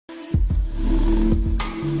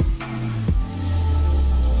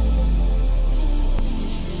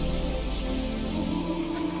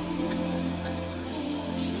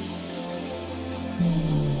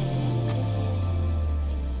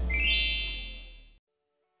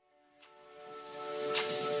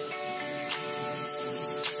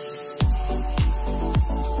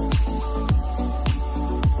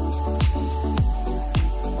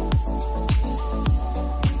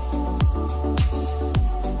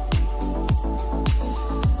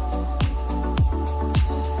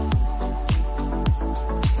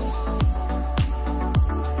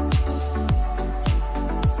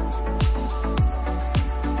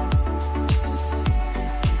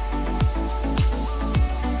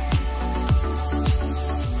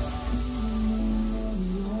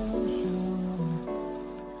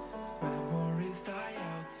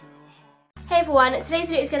everyone, today's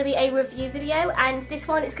video is going to be a review video, and this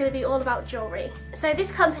one is going to be all about jewellery. So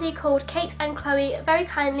this company called Cate and Chloe very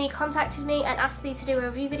kindly contacted me and asked me to do a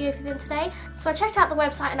review video for them today. So I checked out the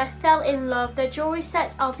website and I fell in love. Their jewellery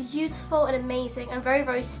sets are beautiful and amazing and very,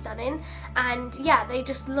 very stunning, and yeah, they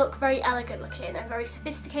just look very elegant looking and very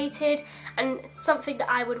sophisticated and something that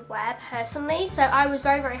I would wear personally. So I was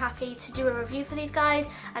very, very happy to do a review for these guys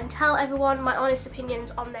and tell everyone my honest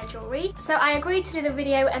opinions on their jewellery. So I agreed to do the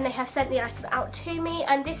video and they have sent the item out to me,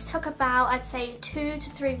 and this took about, I'd say, 2 to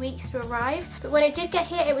 3 weeks to arrive. But when it did get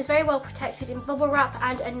here, it was very well protected in bubble wrap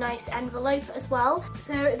and a nice envelope as well.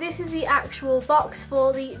 So this is the actual box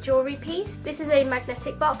for the jewellery piece. This is a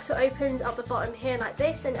magnetic box, so it opens at the bottom here like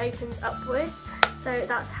this and opens upwards. So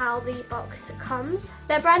that's how the box comes.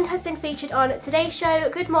 Their brand has been featured on Today Show,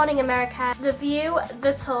 Good Morning America, The View,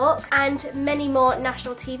 The Talk, and many more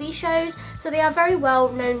national TV shows. So they are a very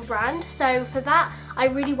well-known brand. So for that, I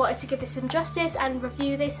really wanted to give this some justice and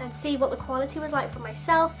review this and see what the quality was like for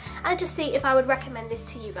myself and just see if I would recommend this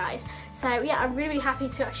to you guys. So yeah, I'm really happy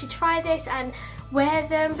to actually try this and wear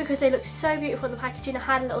them because they look so beautiful in the packaging. I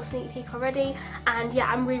had a little sneak peek already, and yeah,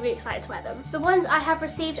 I'm really, really excited to wear them. The ones I have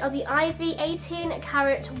received are the IV 18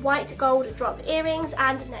 carat white gold drop earrings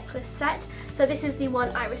and necklace set. So this is the one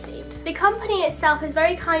I received. The company itself has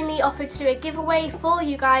very kindly offered to do a giveaway for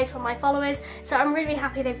you guys, for my followers, so I'm really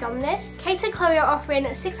happy they've done this. Cate and Chloe are offering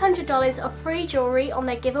 $600 of free jewellery on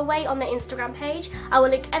their giveaway on their Instagram page. I will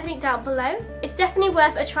link everything down below. It's definitely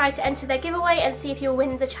worth a try to enter their giveaway and see if you'll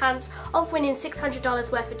win the chance of winning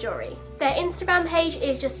 $600 worth of jewellery. Their Instagram page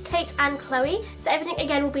is just Cate and Chloe, so everything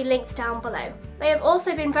again will be linked down below. They have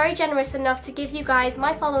also been very generous enough to give you guys,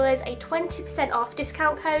 my followers, a 20% off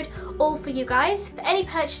discount code, all for you guys, for any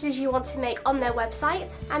purchases you want to make on their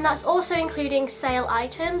website. And that's also including sale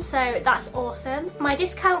items, so that's awesome. My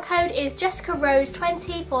discount code is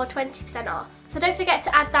JessicaRose20 for 20% off. So don't forget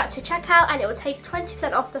to add that to checkout and it will take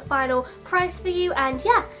 20% off the final price for you, and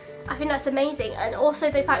yeah, I think that's amazing. And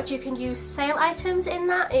also the fact you can use sale items in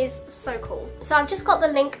that is so cool. So I've just got the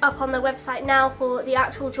link up on their website now for the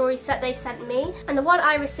actual jewellery set they sent me, and the one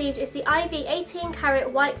I received is the IV 18 carat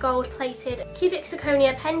white gold plated cubic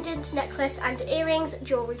zirconia pendant, necklace and earrings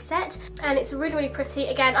jewellery set, and it's really, really pretty.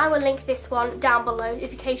 Again, I will link this one down below in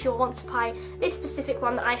case you want to buy this specific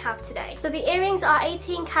one that I have today. So the earrings are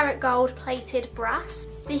 18 carat gold plated brass.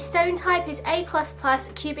 The stone type is A++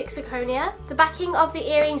 cubic zirconia. The backing of the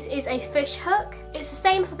earrings is a fish hook. It's the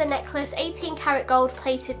same for the necklace, 18 carat gold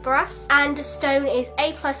plated brass, and stone is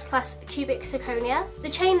A++ cubic zirconia. The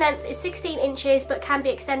chain length is 16 inches but can be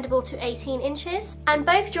extendable to 18 inches. And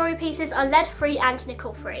both jewellery pieces are lead free and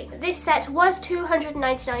nickel free. This set was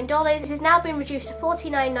 $299. This has now been reduced to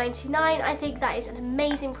 $49.99. I think that is an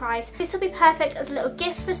amazing price. This will be perfect as a little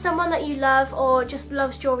gift for someone that you love or just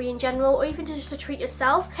loves jewellery in general, or even just to treat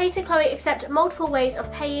yourself. Cate and Chloe accept multiple ways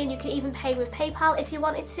of paying. You can even pay with PayPal if you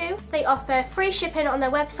wanted to. They offer free shipping on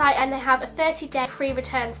their website and they have a 30-day free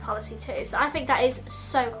returns policy too, so I think that is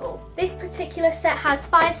so cool. This particular set has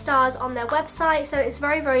 5 stars on their website, so it's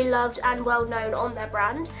very, very loved and well known on their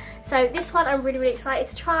brand. So this one I'm really, really excited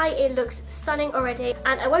to try. It looks stunning already,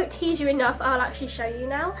 and I won't tease you enough, I'll actually show you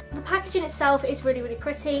now. The packaging itself is really, really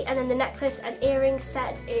pretty, and then the necklace and earring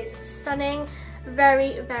set is stunning.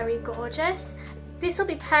 Very, very gorgeous. This will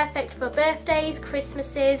be perfect for birthdays,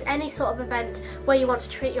 Christmases, any sort of event where you want to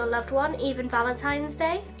treat your loved one, even Valentine's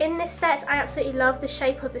Day. In this set, I absolutely love the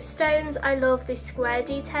shape of the stones. I love the square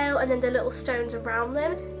detail and then the little stones around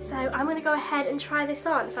them. So I'm going to go ahead and try this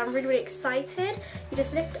on. So I'm really, really excited. You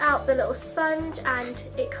just lift out the little sponge and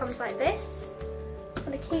it comes like this. I'm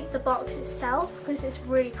going to keep the box itself because it's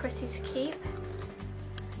really pretty to keep.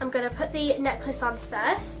 I'm going to put the necklace on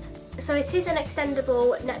first. So it is an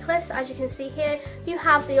extendable necklace, as you can see here. You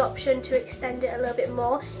have the option to extend it a little bit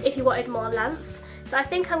more if you wanted more length. So I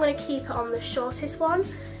think I'm going to keep it on the shortest one.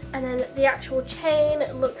 And then the actual chain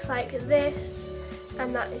looks like this.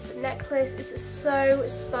 And that is the necklace. It's so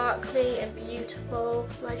sparkly and beautiful.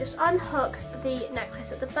 So I just unhook the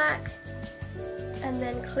necklace at the back and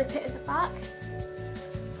then clip it at the back.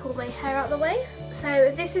 Pull my hair out of the way.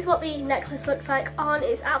 So this is what the necklace looks like on.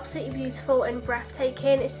 It's absolutely beautiful and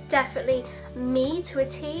breathtaking. It's definitely me to a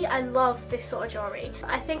T. I love this sort of jewellery.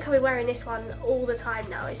 I think I'll be wearing this one all the time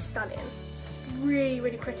now. It's stunning. Really,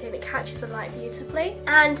 really pretty, and it catches the light beautifully.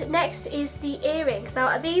 And next is the earrings.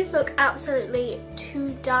 Now these look absolutely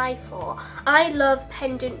to die for. I love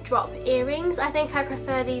pendant drop earrings. I think I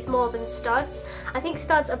prefer these more than studs. I think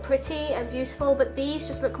studs are pretty and beautiful, but these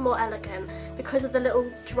just look more elegant because of the little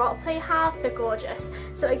drop they have. They're gorgeous.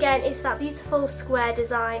 So again, it's that beautiful square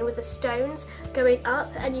design with the stones going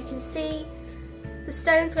up, and you can see The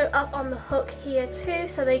stones go up on the hook here too,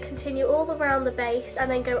 so they continue all around the base and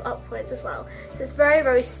then go upwards as well. So it's very,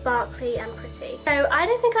 very sparkly and pretty. So I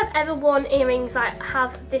don't think I've ever worn earrings that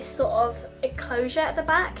have this sort of enclosure at the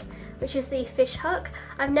back, which is the fish hook.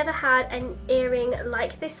 I've never had an earring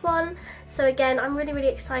like this one. So again, I'm really, really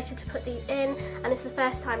excited to put these in, and it's the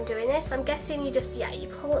first time doing this. I'm guessing you just, you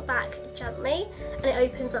pull it back gently and it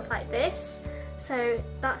opens up like this. So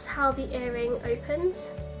that's how the earring opens.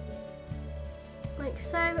 Like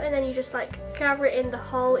so, and then you just like gather it in the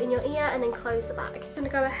hole in your ear and then close the back. I'm gonna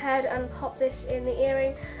go ahead and pop this in the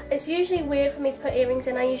earring. It's usually weird for me to put earrings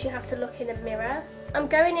in. I usually have to look in a mirror. I'm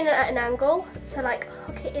going in at an angle to like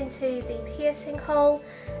hook it into the piercing hole,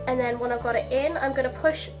 and then when I've got it in, I'm gonna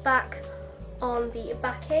push back on the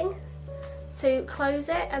backing to close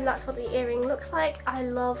it, and that's what the earring looks like. I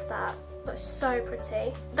love that. That's so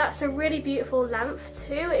pretty. That's a really beautiful length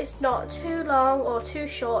too. It's not too long or too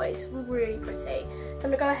short. It's really pretty. I'm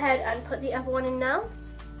gonna go ahead and put the other one in now.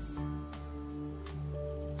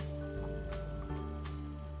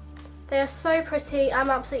 They are so pretty.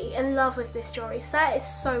 I'm absolutely in love with this jewellery set.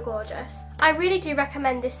 It's so gorgeous. I really do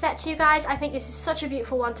recommend this set to you guys. I think this is such a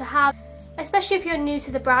beautiful one to have, especially if you're new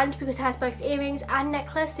to the brand, because it has both earrings and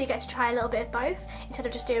necklace, so you get to try a little bit of both instead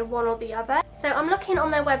of just doing one or the other. So I'm looking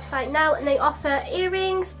on their website now, and they offer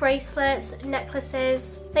earrings, bracelets,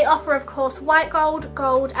 necklaces. They offer, of course, white gold,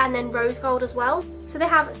 gold, and then rose gold as well. So they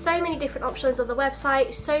have so many different options on the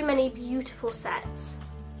website, so many beautiful sets.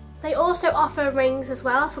 They also offer rings as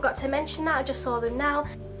well. I forgot to mention that, I just saw them now.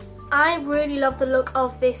 I really love the look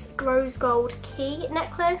of this rose gold key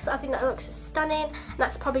necklace. I think that looks stunning, and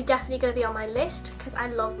that's probably definitely going to be on my list because I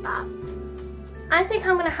love that. I think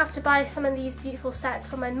I'm going to have to buy some of these beautiful sets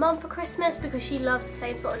for my mum for Christmas, because she loves the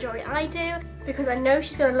same sort of jewellery I do, because I know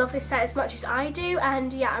she's going to love this set as much as I do,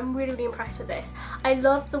 and yeah, I'm really, really impressed with this. I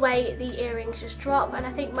love the way the earrings just drop, and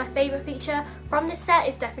I think my favourite feature from this set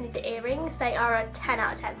is definitely the earrings. They are a 10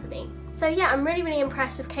 out of 10 for me. So yeah, I'm really, really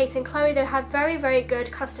impressed with Cate and Chloe. They have very, very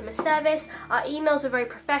good customer service. Our emails were very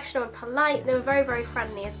professional and polite. They were very, very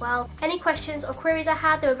friendly as well. Any questions or queries I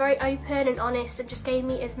had, they were very open and honest and just gave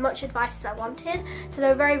me as much advice as I wanted. So they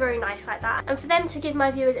were very, very nice like that. And for them to give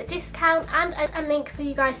my viewers a discount and a link for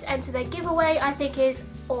you guys to enter their giveaway, I think is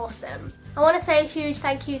awesome. I want to say a huge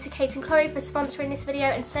thank you to Cate and Chloe for sponsoring this video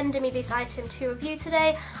and sending me this item to review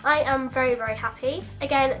today. I am very, very happy.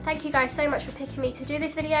 Again, thank you guys so much for picking me to do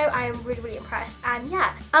this video. I am really, really impressed, and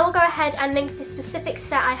yeah, I will go ahead and link the specific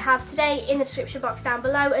set I have today in the description box down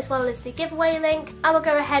below, as well as the giveaway link. I will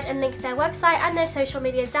go ahead and link their website and their social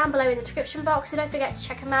medias down below in the description box, so don't forget to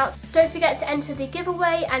check them out. Don't forget to enter the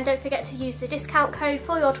giveaway, and don't forget to use the discount code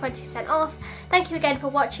for your 20% off. Thank you again for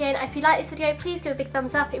watching. If you like this video, please give a big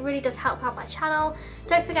thumbs up. It really does help out my channel.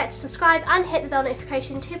 Don't forget to subscribe and hit the bell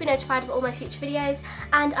notification to be notified of all my future videos,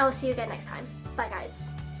 and I will see you again next time. Bye guys.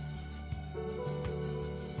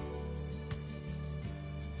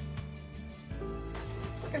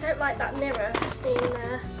 I don't like that mirror being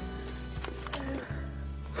there.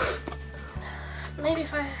 Maybe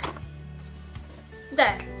if I...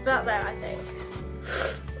 There, about there I think.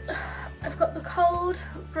 I've got the cold.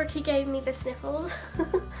 Brookie gave me the sniffles.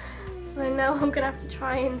 So now I'm gonna have to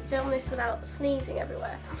try and film this without sneezing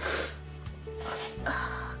everywhere.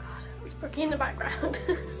 Oh god, there's Brookie in the background.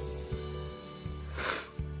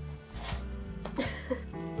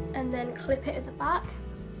 And then clip it at the back.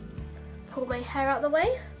 Pull my hair out the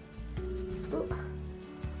way. Ooh.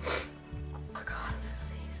 Oh god, I'm gonna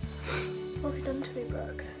sneeze. What have you done to me,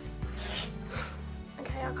 Brooke?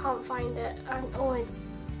 Okay, I can't find it. I'm always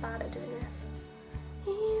bad at doing this.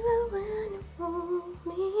 Even when